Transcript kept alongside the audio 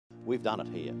we've done it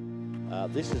here.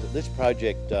 This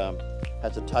project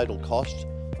has a total cost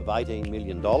of $18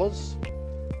 million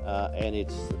and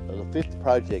it's the fifth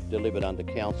project delivered under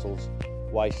Council's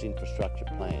Waste Infrastructure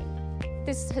Plan.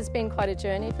 This has been quite a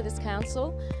journey for this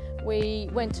council. We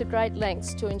went to great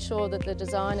lengths to ensure that the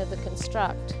design of the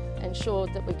construct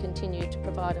ensured that we continued to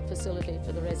provide a facility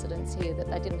for the residents here,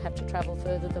 that they didn't have to travel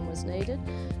further than was needed.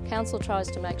 Council tries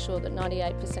to make sure that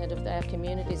 98% of our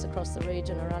communities across the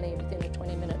region are only within a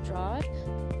 20-minute drive.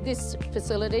 This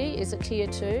facility is a Tier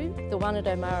 2, the one at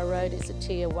O'Mara Road is a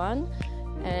Tier 1,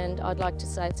 and I'd like to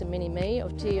say it's a mini-me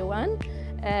of Tier 1,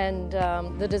 and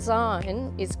the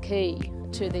design is key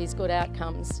to these good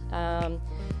outcomes.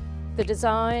 The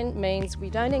design means we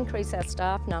don't increase our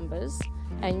staff numbers,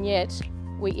 and yet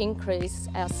we increase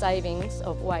our savings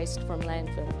of waste from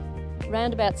landfill.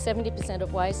 Around about 70%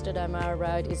 of waste at O'Mara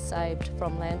Road is saved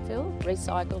from landfill,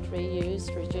 recycled,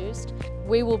 reused, reduced.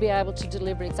 We will be able to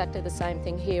deliver exactly the same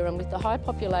thing here, and with the high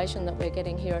population that we're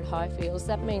getting here at Highfields,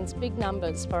 that means big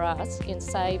numbers for us in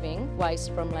saving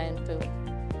waste from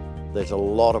landfill. There's a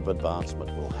lot of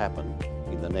advancement will happen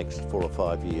in the next 4 or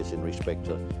 5 years in respect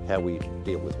to how we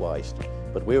deal with waste.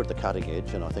 But we're at the cutting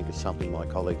edge, and I think it's something my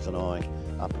colleagues and I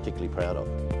are particularly proud of.